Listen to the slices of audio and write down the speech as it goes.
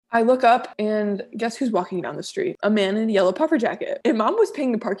I look up and guess who's walking down the street? A man in a yellow puffer jacket. And mom was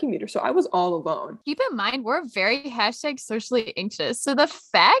paying the parking meter, so I was all alone. Keep in mind, we're very hashtag socially anxious. So the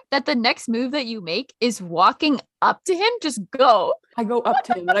fact that the next move that you make is walking up to him, just go. I go up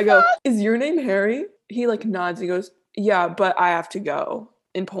to him and I go, is your name Harry? He like nods. He goes, yeah, but I have to go.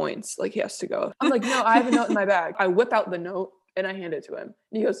 In points, like he has to go. I'm like, no, I have a note in my bag. I whip out the note and I hand it to him.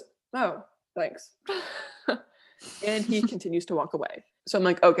 And he goes, oh, thanks. And he continues to walk away. So I'm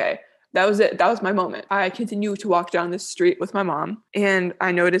like, okay, that was it. That was my moment. I continue to walk down the street with my mom and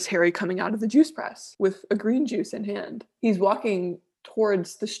I notice Harry coming out of the juice press with a green juice in hand. He's walking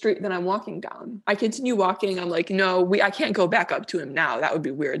towards the street that I'm walking down. I continue walking. I'm like, no, I can't go back up to him now. That would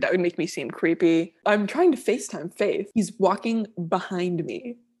be weird. That would make me seem creepy. I'm trying to FaceTime Faith. He's walking behind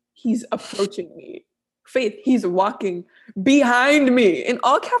me. He's approaching me. Faith, he's walking behind me in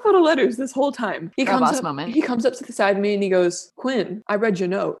all capital letters this whole time. He comes up to the side of me and he goes, Quinn, I read your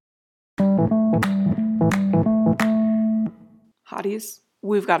note. Hotties,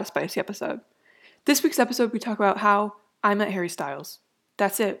 we've got a spicy episode. This week's episode, we talk about how I met Harry Styles.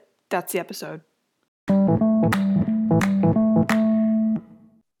 That's it. That's the episode.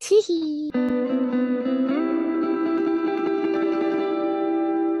 Teehee.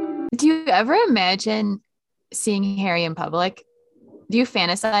 Do you ever imagine seeing Harry in public? Do you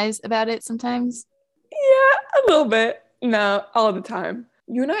fantasize about it sometimes? Yeah, a little bit. No, all the time.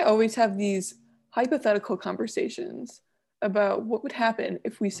 You and I always have these hypothetical conversations about what would happen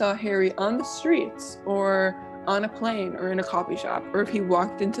if we saw Harry on the streets or on a plane or in a coffee shop, or if he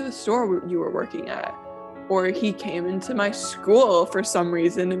walked into the store you were working at, or he came into my school for some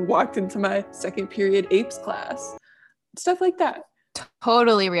reason and walked into my second period apes class. Stuff like that.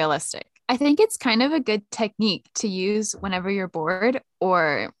 Totally realistic. I think it's kind of a good technique to use whenever you're bored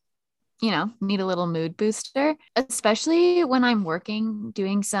or, need a little mood booster, especially when I'm working,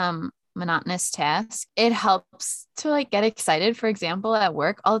 doing some monotonous tasks. It helps to get excited. For example, at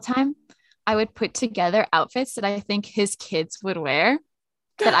work all the time, I would put together outfits that I think his kids would wear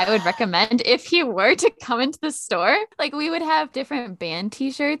that I would recommend if he were to come into the store. Like we would have different band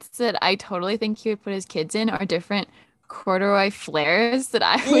t-shirts that I totally think he would put his kids in, or different corduroy flares that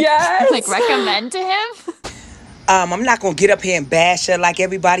I would recommend to him. I'm not going to get up here and bash her like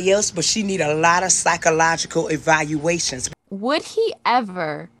everybody else, but she need a lot of psychological evaluations. Would he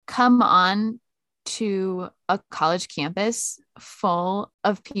ever come on to a college campus full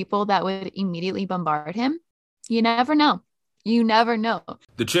of people that would immediately bombard him? You never know. You never know.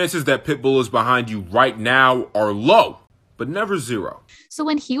 The chances that Pitbull is behind you right now are low, but never zero. So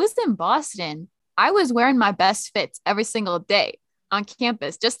when he was in Boston, I was wearing my best fits every single day on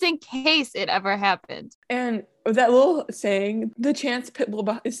campus, just in case it ever happened. And that little saying, the chance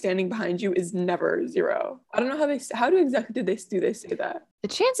Pitbull is standing behind you is never zero. I don't know how exactly do they say that? The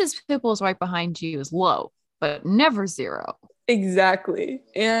chances Pitbull's right behind you is low, but never zero. Exactly.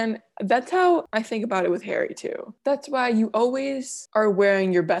 And that's how I think about it with Harry too. That's why you always are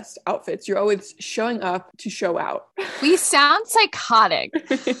wearing your best outfits. You're always showing up to show out. We sound psychotic.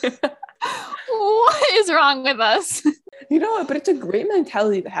 What is wrong with us? You know what? But it's a great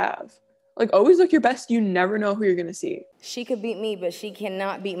mentality to have. Always look your best. You never know who you're going to see. She could beat me, but she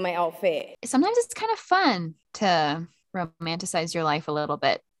cannot beat my outfit. Sometimes it's kind of fun to romanticize your life a little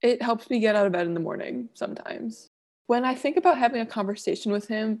bit. It helps me get out of bed in the morning sometimes. When I think about having a conversation with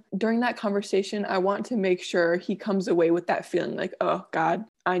him, during that conversation, I want to make sure he comes away with that feeling like, oh God,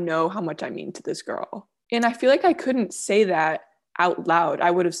 I know how much I mean to this girl. And I feel like I couldn't say that out loud.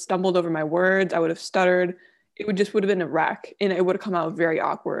 I would have stumbled over my words. I would have stuttered. It would have been a wreck, and it would have come out very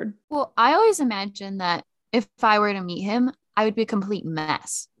awkward. Well, I always imagine that if I were to meet him, I would be a complete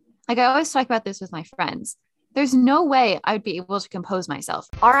mess. I always talk about this with my friends. There's no way I would be able to compose myself.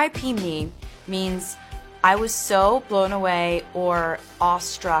 R.I.P. me means I was so blown away or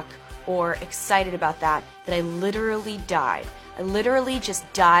awestruck or excited about that I literally died. I literally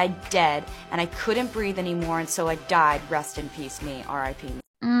just died dead, and I couldn't breathe anymore, and so I died. Rest in peace, me. R.I.P.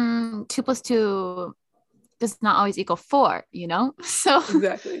 2 + 2 does not always equal 4, So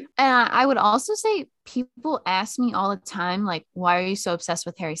exactly. And I would also say people ask me all the time, why are you so obsessed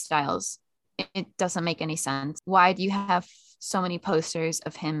with Harry Styles? It doesn't make any sense. Why do you have so many posters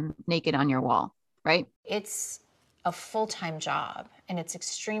of him naked on your wall? Right? It's a full-time job, and it's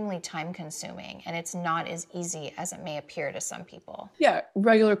extremely time-consuming, and it's not as easy as it may appear to some people. Yeah,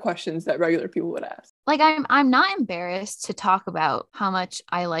 regular questions that regular people would ask. I'm not embarrassed to talk about how much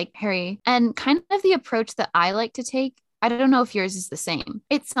I like Harry, and kind of the approach that I like to take. I don't know if yours is the same.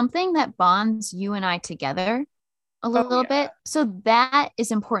 It's something that bonds you and I together a little bit. So that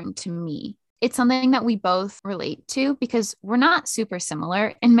is important to me. it's something that we both relate to because we're not super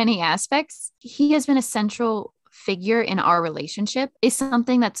similar in many aspects. He has been a central figure in our relationship. Is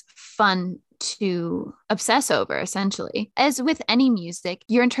something that's fun to obsess over, essentially. As with any music,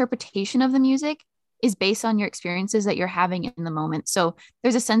 your interpretation of the music is based on your experiences that you're having in the moment. So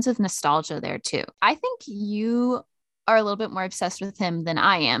there's a sense of nostalgia there too. I think you are a little bit more obsessed with him than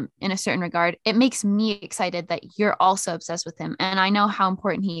I am in a certain regard. It makes me excited that you're also obsessed with him. And I know how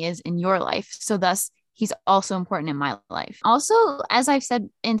important he is in your life. So thus, he's also important in my life. Also, as I've said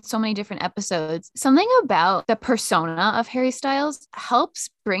in so many different episodes, something about the persona of Harry Styles helps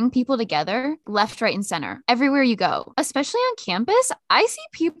bring people together left, right, and center everywhere you go, especially on campus. I see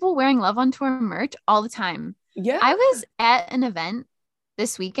people wearing Love on Tour merch all the time. Yeah. I was at an event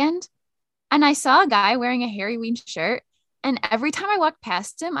this weekend and I saw a guy wearing a Harry Ween shirt. And every time I walked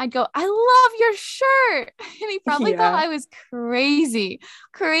past him, I'd go, I love your shirt. And he probably thought I was crazy.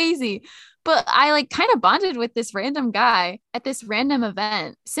 But I like kind of bonded with this random guy at this random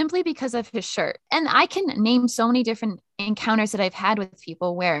event simply because of his shirt. And I can name so many different encounters that I've had with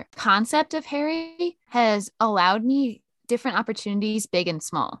people where concept of Harry has allowed me different opportunities, big and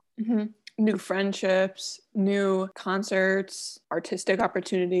small. Mm-hmm. New friendships, new concerts, artistic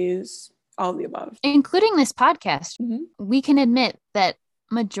opportunities, all of the above. Including this podcast. Mm-hmm. We can admit that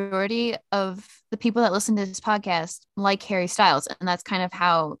majority of the people that listen to this podcast like Harry Styles. And that's kind of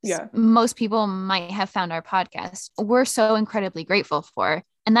how most people might have found our podcast. We're so incredibly grateful for.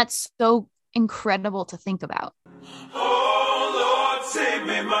 And that's so incredible to think about. Oh Lord, save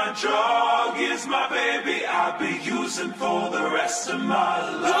me, my drug is my baby. I'll be using for the rest of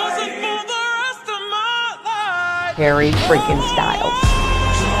my life. Harry freaking Styles.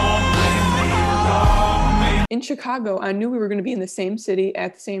 In Chicago, I knew we were going to be in the same city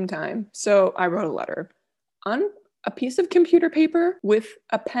at the same time. So I wrote a letter on a piece of computer paper with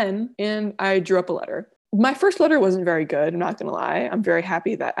a pen, and I drew up a letter. My first letter wasn't very good, I'm not going to lie. I'm very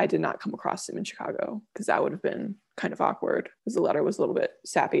happy that I did not come across him in Chicago because that would have been kind of awkward because the letter was a little bit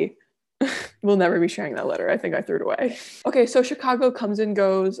sappy. We'll never be sharing that letter. I think I threw it away. Okay, so Chicago comes and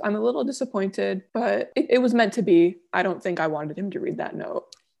goes. I'm a little disappointed, but it was meant to be. I don't think I wanted him to read that note.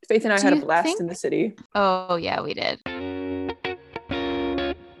 Faith and I had a blast in the city. Oh, yeah, we did.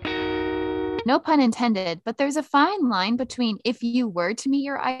 No pun intended, but there's a fine line between if you were to meet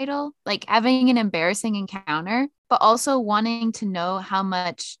your idol, like having an embarrassing encounter, but also wanting to know how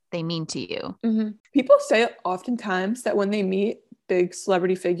much they mean to you. Mm-hmm. People say oftentimes that when they meet big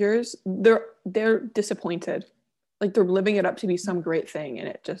celebrity figures, they're disappointed. Like they're living it up to be some great thing and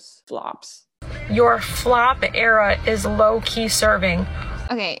it just flops. Your flop era is low-key serving.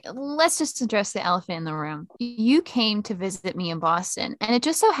 Okay, let's just address the elephant in the room. You came to visit me in Boston, and it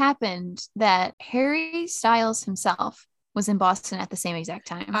just so happened that Harry Styles himself was in Boston at the same exact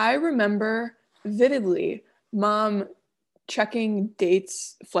time. I remember vividly Mom checking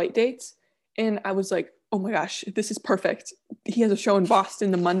dates, flight dates, and I was like, oh my gosh, this is perfect. He has a show in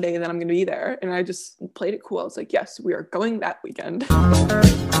Boston the Monday that I'm going to be there. And I just played it cool. I was like, yes, we are going that weekend.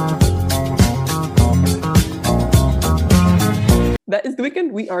 That is the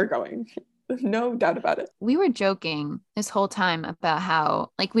weekend we are going. No doubt about it. We were joking this whole time about how,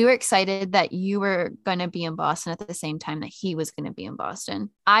 like, we were excited that you were going to be in Boston at the same time that he was going to be in Boston.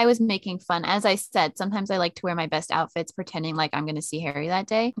 I was making fun. As I said, sometimes I like to wear my best outfits, pretending like I'm going to see Harry that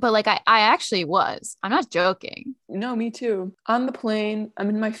day. But like, I actually was. I'm not joking. No, me too. On the plane, I'm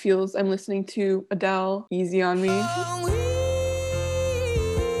in my feels. I'm listening to Adele, Easy on Me.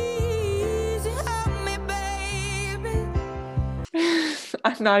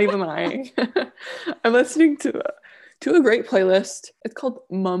 I'm not even lying. I'm listening to a great playlist. It's called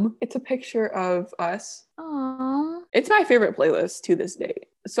Mum. It's a picture of us. Aww. It's my favorite playlist to this day.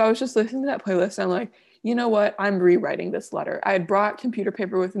 So I was just listening to that playlist and I'm like, you know what? I'm rewriting this letter. I had brought computer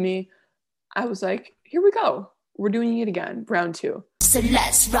paper with me. I was like, here we go. We're doing it again. Round 2. So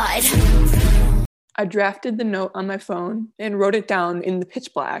let's ride. I drafted the note on my phone and wrote it down in the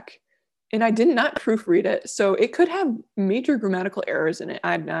pitch black. And I did not proofread it, so it could have major grammatical errors in it.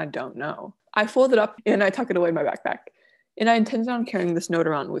 I don't know. I fold it up and I tuck it away in my backpack. And I intended on carrying this note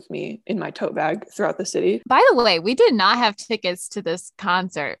around with me in my tote bag throughout the city. By the way, we did not have tickets to this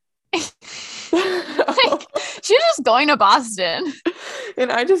concert. Like, she was just going to Boston.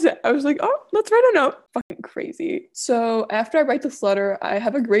 And I was like, oh, let's write a note. Fucking crazy. So after I write this letter, I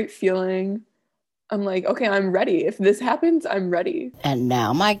have a great feeling. I'm like, okay, I'm ready. If this happens, I'm ready. And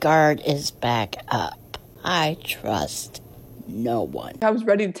now my guard is back up. I trust no one. I was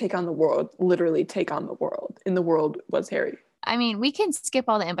ready to take on the world, literally take on the world. And the world was Harry. I mean, we can skip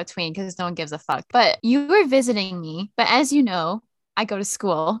all the in-between because no one gives a fuck. But you were visiting me. But as you know, I go to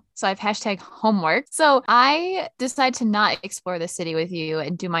school. So I have hashtag homework. So I decide to not explore the city with you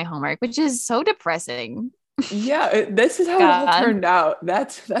and do my homework, which is so depressing. Yeah, this is how it all God. turned out.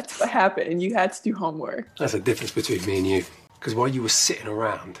 That's what happened. You had to do homework. That's the difference between me and you. Because while you were sitting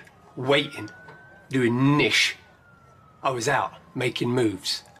around, waiting, doing niche, I was out making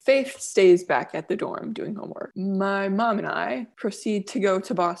moves. Faith stays back at the dorm doing homework. My mom and I proceed to go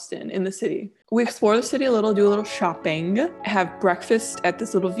to Boston in the city. We explore the city a little, do a little shopping, have breakfast at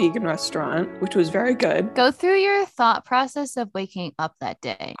this little vegan restaurant, which was very good. Go through your thought process of waking up that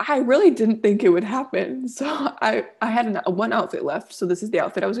day. I really didn't think it would happen. So I had one outfit left. So this is the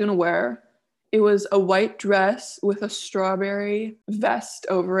outfit I was going to wear. It was a white dress with a strawberry vest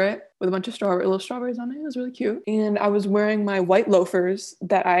over it with a bunch of little strawberries on it. It was really cute. And I was wearing my white loafers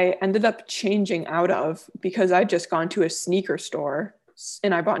that I ended up changing out of because I'd just gone to a sneaker store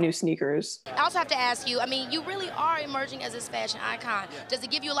and I bought new sneakers. I also have to ask you, I mean, you really are emerging as this fashion icon. Does it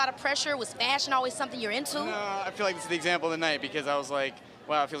give you a lot of pressure? Was fashion always something you're into? No, I feel like this is the example of the night because I was like,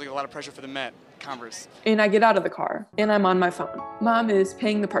 wow, it feels like a lot of pressure for the Met. Converse. And I get out of the car and I'm on my phone. Mom is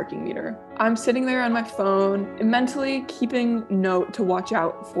paying the parking meter. I'm sitting there on my phone and mentally keeping note to watch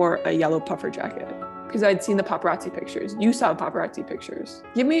out for a yellow puffer jacket because I'd seen the paparazzi pictures. You saw paparazzi pictures.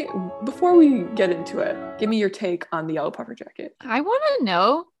 Before we get into it, give me your take on the yellow puffer jacket. I want to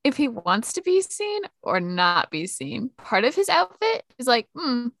know if he wants to be seen or not be seen. Part of his outfit is like,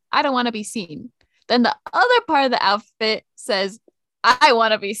 I don't want to be seen. Then the other part of the outfit says, I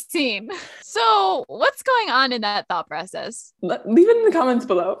want to be seen. So what's going on in that thought process? Leave it in the comments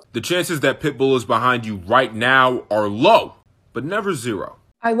below. The chances that Pitbull is behind you right now are low, but never zero.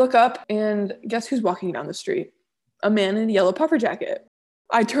 I look up and guess who's walking down the street? A man in a yellow puffer jacket.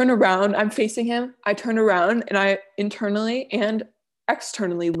 I turn around, I'm facing him. I turn around and I internally and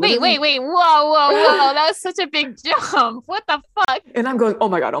externally. Wait. Whoa. That was such a big jump. What the fuck? And I'm going, oh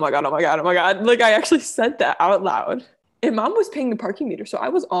my God. Like I actually said that out loud. And Mom was paying the parking meter, so I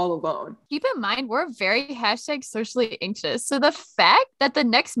was all alone. Keep in mind, we're very hashtag socially anxious. So the fact that the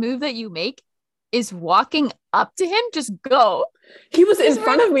next move that you make is walking up to him, just go. He was in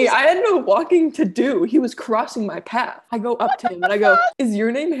front of me. I had no walking to do. He was crossing my path. I go up to him and I go, is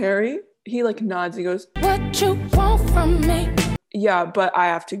your name Harry? He like nods. He goes, what you want from me? Yeah, but I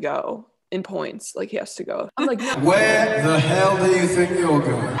have to go in points. Like he has to go. I'm like, no. Where the hell do you think you're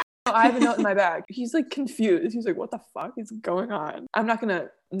going? I have a note in my bag. He's like confused. He's like, what the fuck is going on?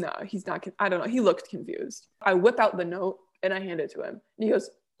 No, he's not. I don't know. He looked confused. I whip out the note and I hand it to him. And he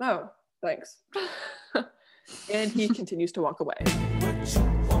goes, oh, thanks. And he continues to walk away.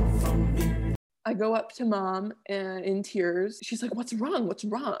 I go up to Mom and in tears, she's like, what's wrong? What's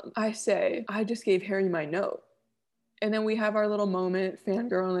wrong? I say, I just gave Harry my note. And then we have our little moment,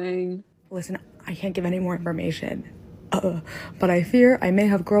 fangirling. Listen, I can't give any more information. But I fear I may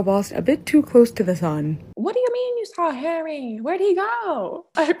have girl bossed a bit too close to the sun. What do you mean you saw Harry? Where'd he go?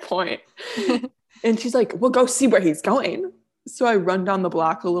 I point. And she's like, well, go see where he's going. So I run down the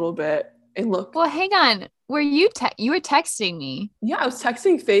block a little bit and look. Well, hang on. Were you were texting me? Yeah, I was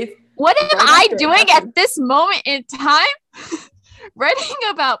texting Faith. What am I doing at this moment in time? Writing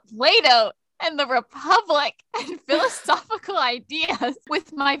about Plato and the Republic and philosophical ideas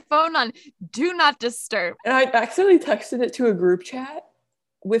with my phone on Do Not Disturb. And I accidentally texted it to a group chat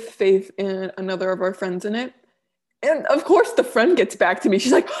with Faith and another of our friends in it. And of course the friend gets back to me.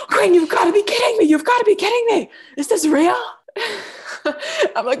 She's like, Quinn, you've got to be kidding me. You've got to be kidding me. Is this real?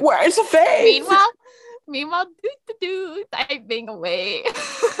 I'm like, where's the Faith? Meanwhile, typing away.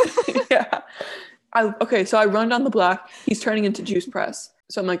 Yeah. So I run down the block. He's turning into Juice Press.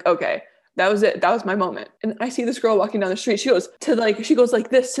 So I'm like, okay. That was it. That was my moment. And I see this girl walking down the street. She goes like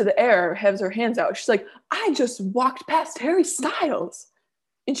this to the air, has her hands out. She's like, I just walked past Harry Styles.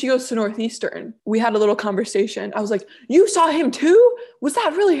 And she goes to Northeastern. We had a little conversation. I was like, you saw him too? Was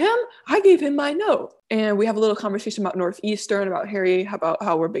that really him? I gave him my note. And we have a little conversation about Northeastern, about Harry, about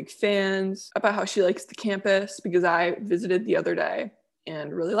how we're big fans, about how she likes the campus because I visited the other day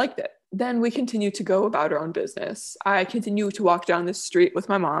and really liked it. Then we continue to go about our own business. I continue to walk down this street with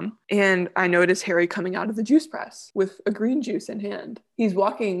my mom, and I notice Harry coming out of the juice press with a green juice in hand. He's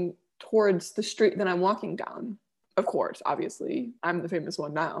walking towards the street that I'm walking down. Of course, obviously, I'm the famous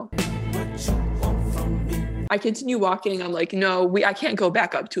one now. I continue walking. I'm like, no, I can't go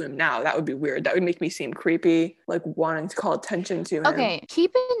back up to him now. That would be weird. That would make me seem creepy, like wanting to call attention to him. Okay,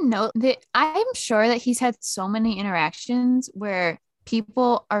 keep in note that I'm sure that he's had so many interactions where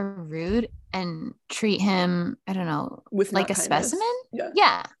people are rude and treat him, I don't know, with like a kindness. Specimen?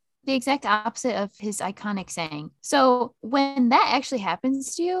 Yeah. The exact opposite of his iconic saying. So when that actually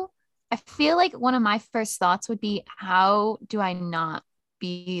happens to you, I feel like one of my first thoughts would be, how do I not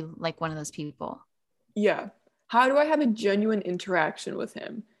be like one of those people? Yeah. How do I have a genuine interaction with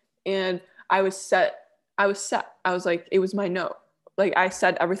him? And I was set. I was like, it was my no. Like, I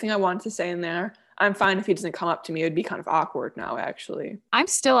said everything I wanted to say in there. I'm fine if he doesn't come up to me. It would be kind of awkward now, actually. I'm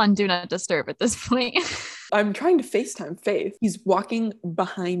still on Do Not Disturb at this point. I'm trying to FaceTime Faith. He's walking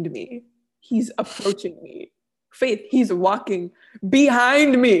behind me. He's approaching me. Faith, he's walking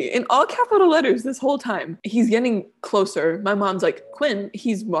behind me in all capital letters this whole time. He's getting closer. My mom's like, Quinn,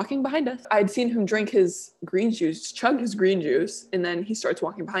 he's walking behind us. I'd seen him drink his green juice, chug his green juice, and then he starts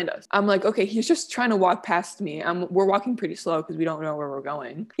walking behind us. I'm like, okay, he's just trying to walk past me. We're walking pretty slow because we don't know where we're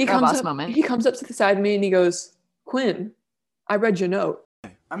going. He comes up to the side of me and he goes, Quinn, I read your note.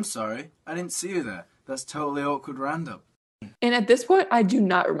 I'm sorry. I didn't see you there. That's totally awkward random. And at this point, I do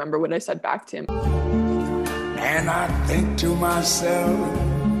not remember what I said back to him. And I think to myself,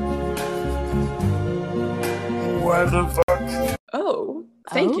 what the fuck? Oh,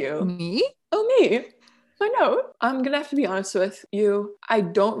 thank you. Me? Oh, me. I know. I'm going to have to be honest with you. I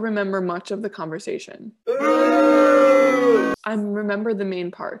don't remember much of the conversation. I remember the main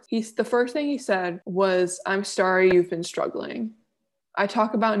part. The first thing he said was, I'm sorry you've been struggling. I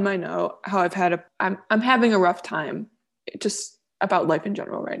talk about in my note how I'm having a rough time. Just about life in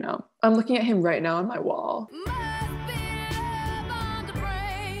general right now. I'm looking at him right now on my wall.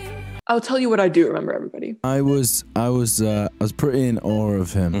 I'll tell you what I do remember, everybody. I was pretty in awe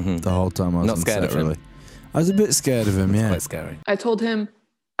of him the whole time I was Not scared of him. I was a bit scared of him, yeah. Quite scary. I told him,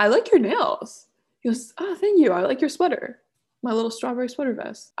 I like your nails. He goes, oh, thank you. I like your sweater. My little strawberry sweater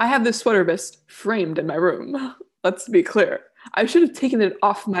vest. I have this sweater vest framed in my room. Let's be clear. I should have taken it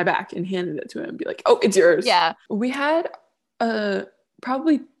off my back and handed it to him and be like, oh, it's yours. Yeah. We had a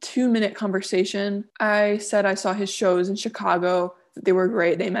probably 2-minute conversation. I said I saw his shows in Chicago. They were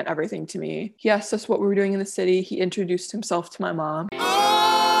great. They meant everything to me. He asked us what we were doing in the city. He introduced himself to my mom.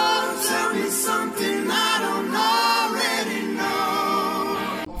 Oh, tell me something I don't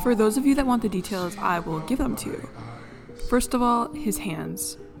already know. For those of you that want the details, I will give them to you. First of all, his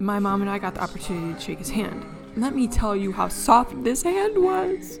hands. My mom and I got the opportunity to shake his hand. Let me tell you how soft this hand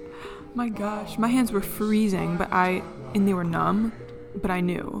was. My gosh, my hands were freezing, and they were numb, but I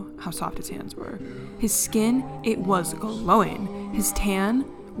knew how soft his hands were. His skin, it was glowing. His tan,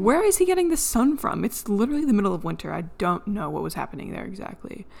 where is he getting the sun from? It's literally the middle of winter. I don't know what was happening there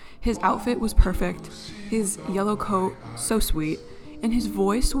exactly. His outfit was perfect. His yellow coat, so sweet. And his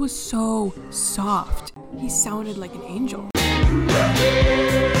voice was so soft. He sounded like an angel.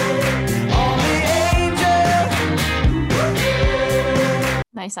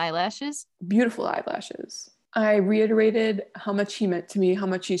 Nice eyelashes. Beautiful eyelashes. I reiterated how much he meant to me, how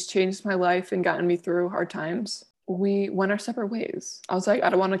much he's changed my life and gotten me through hard times. We went our separate ways. I was like, I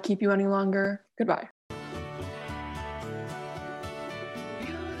don't want to keep you any longer. Goodbye.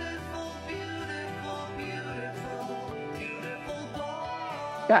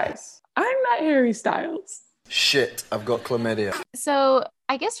 Guys, I'm not Harry Styles. Shit, I've got chlamydia. So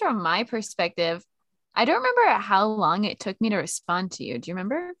I guess from my perspective, I don't remember how long it took me to respond to you. Do you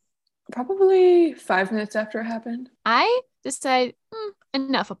remember? Probably 5 minutes after it happened. I decided,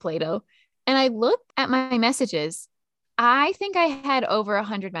 enough of Play-Doh. And I looked at my messages. I think I had over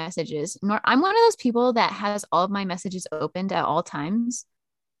 100 messages. I'm one of those people that has all of my messages opened at all times.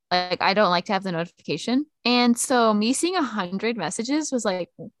 Like, I don't like to have the notification. And so me seeing 100 messages was like,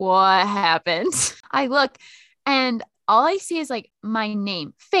 what happened? I look and all I see is like my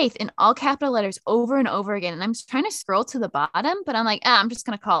name, Faith, in all capital letters over and over again. And I'm trying to scroll to the bottom, but I'm like, I'm just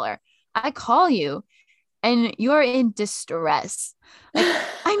going to call her. I call you and you're in distress. Like,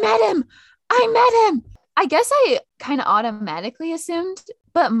 I met him. I guess I kind of automatically assumed,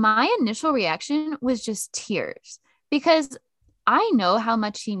 but my initial reaction was just tears because I know how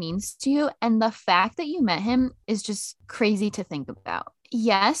much he means to you. And the fact that you met him is just crazy to think about.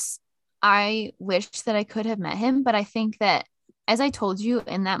 Yes, I wish that I could have met him, but I think that, as I told you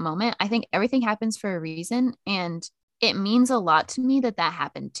in that moment, I think everything happens for a reason. And it means a lot to me that that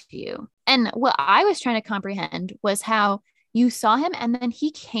happened to you. And what I was trying to comprehend was how you saw him and then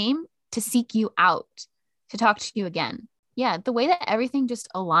he came to seek you out, to talk to you again. Yeah, the way that everything just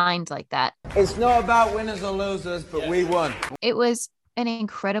aligned like that. It's not about winners or losers, but we won. It was an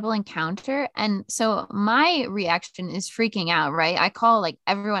incredible encounter. And so my reaction is freaking out, right? I call like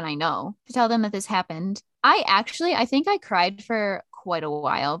everyone I know to tell them that this happened. I think I cried for quite a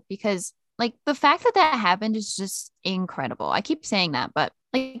while because like the fact that that happened is just incredible. I keep saying that, but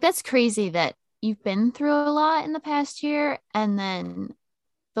like that's crazy that you've been through a lot in the past year. And then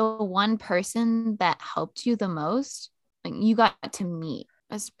the one person that helped you the most, like, you got to meet.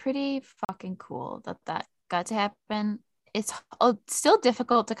 It's pretty fucking cool that got to happen. It's still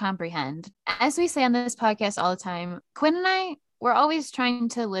difficult to comprehend. As we say on this podcast all the time, Quinn and I, we're always trying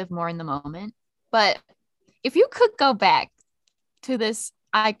to live more in the moment. But if you could go back to this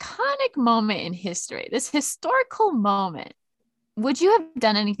iconic moment in history, this historical moment, would you have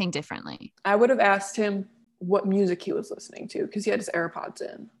done anything differently? I would have asked him what music he was listening to because he had his AirPods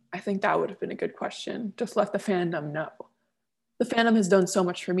in. I think that would have been a good question. Just let the fandom know. The fandom has done so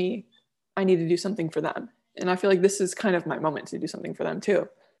much for me. I need to do something for them. And I feel like this is kind of my moment to do something for them too.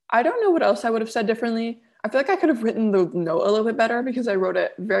 I don't know what else I would have said differently. I feel like I could have written the note a little bit better because I wrote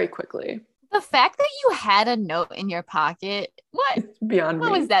it very quickly. The fact that you had a note in your pocket, what? Beyond me.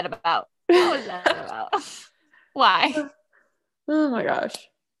 What was that about? What was that about? Why? Oh my gosh.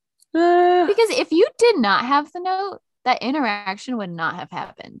 Because if you did not have the note, that interaction would not have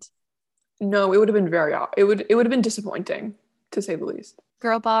happened. No, it would have been it would have been disappointing, to say the least.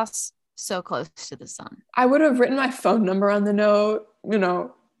 Girl boss, so close to the sun. I would have written my phone number on the note. You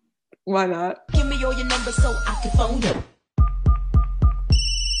know, why not? Give me all your numbers so I can phone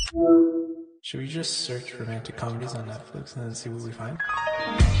you. Should we just search romantic comedies on Netflix and then see what we find?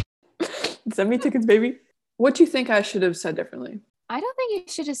 Send me tickets, baby. What do you think I should have said differently? I don't think you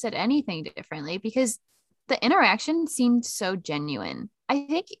should have said anything differently because the interaction seemed so genuine. I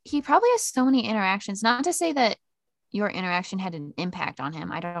think he probably has so many interactions, not to say that your interaction had an impact on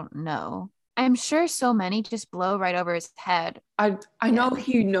him. I don't know. I'm sure so many just blow right over his head. I know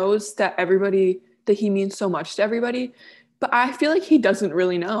he knows that he means so much to everybody, but I feel like he doesn't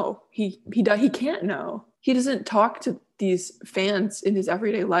really know. He can't know. He doesn't talk to these fans in his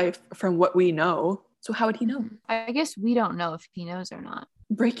everyday life from what we know. So how would he know? I guess we don't know if he knows or not.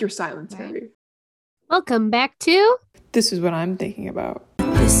 Break your silence, right? Harry. Welcome back to This Is What I'm Thinking About.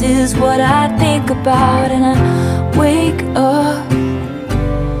 This is what I think about, and I wake up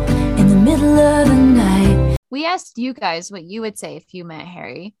in the middle of the night. We asked you guys what you would say if you met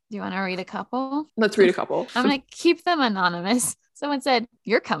Harry. Do you want to read a couple? Let's read a couple. I'm going to keep them anonymous. Someone said,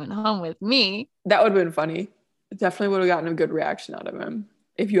 "You're coming home with me." That would have been funny. Definitely would have gotten a good reaction out of him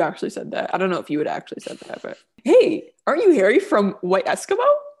if you actually said that. I don't know if you would actually said that, but hey, aren't you Harry from White Eskimo?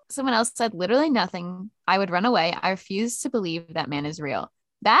 Someone else said, "Literally nothing. I would run away. I refuse to believe that man is real."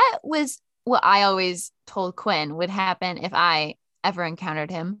 That was what I always told Quinn would happen if I ever encountered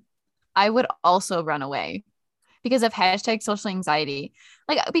him. I would also run away because of #social anxiety.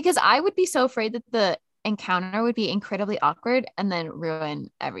 Because I would be so afraid that the encounter would be incredibly awkward and then ruin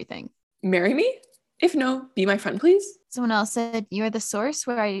everything. Marry me? If no, be my friend, please. Someone else said, "You are the source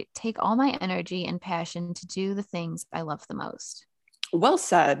where I take all my energy and passion to do the things I love the most." Well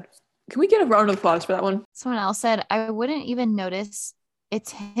said. Can we get a round of applause for that one? Someone else said, "I wouldn't even notice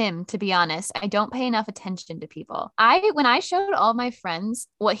it's him, to be honest. I don't pay enough attention to people." When I showed all my friends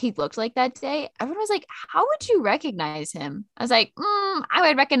what he looked like that day, everyone was like, "How would you recognize him?" I was like, I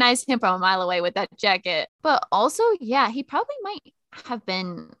would recognize him from a mile away with that jacket. But also, yeah, he probably might have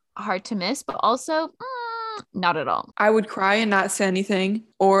been hard to miss, but also not at all. I would cry and not say anything,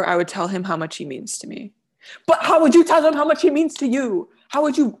 or I would tell him how much he means to me. But how would you tell him how much he means to you? How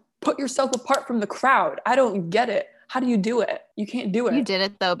would you put yourself apart from the crowd? I don't get it. How do you do it? You can't do it. You did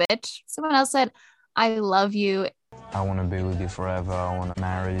it though, bitch. Someone else said, "I love you. I want to be with you forever. I want to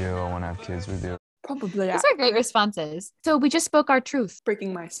marry you. I want to have kids with you." Probably. Those are great responses. So we just spoke our truth.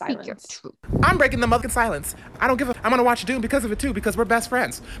 Breaking my silence. Speak your truth. I'm breaking the motherfucking silence. I don't give a. I'm gonna watch Dune because of it too, because we're best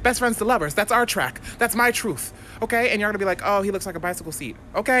friends. Best friends to lovers. That's our track. That's my truth. Okay? And you're gonna be like, "Oh, he looks like a bicycle seat."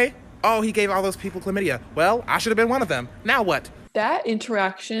 Okay? "Oh, he gave all those people chlamydia." Well, I should have been one of them. Now what? That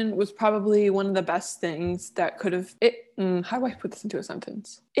interaction was probably one of the best things that could have how do I put this into a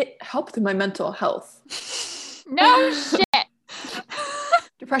sentence? It helped my mental health. No shit.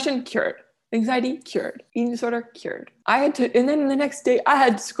 Depression cured. Anxiety cured. Eating disorder cured. And then the next day I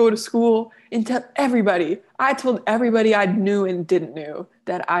had to go to school and tell everybody. I told everybody I knew and didn't know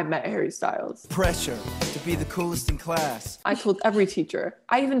that I met Harry Styles. Pressure to be the coolest in class. I told every teacher.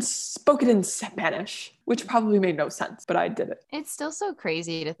 I even spoke it in Spanish, which probably made no sense, but I did it. It's still so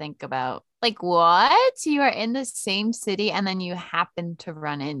crazy to think about. Like, what? You are in the same city and then you happen to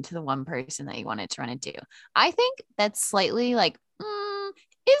run into the one person that you wanted to run into. I think that's slightly like,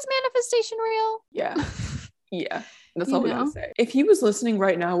 is manifestation real? Yeah. Yeah. That's all we gotta say. If he was listening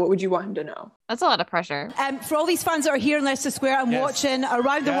right now, what would you want him to know? That's a lot of pressure. For all these fans that are here in Leicester Square and watching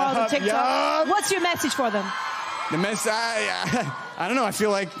around the world on TikTok, what's your message for them? The message, I don't know. I feel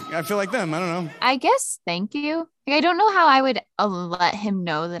like them. I don't know. I guess thank you. I don't know how I would let him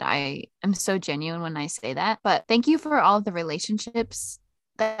know that I am so genuine when I say that, but thank you for all the relationships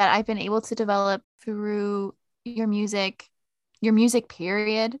that I've been able to develop through your music, your music,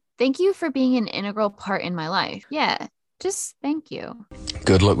 period. Thank you for being an integral part in my life. Yeah, just thank you.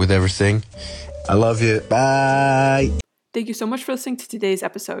 Good luck with everything. I love you. Bye. Thank you so much for listening to today's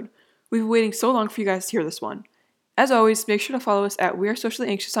episode. We've been waiting so long for you guys to hear this one. As always, make sure to follow us at We Are Socially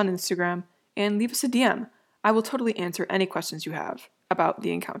Anxious on Instagram and leave us a DM. I will totally answer any questions you have about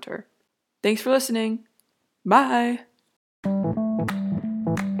the encounter. Thanks for listening. Bye.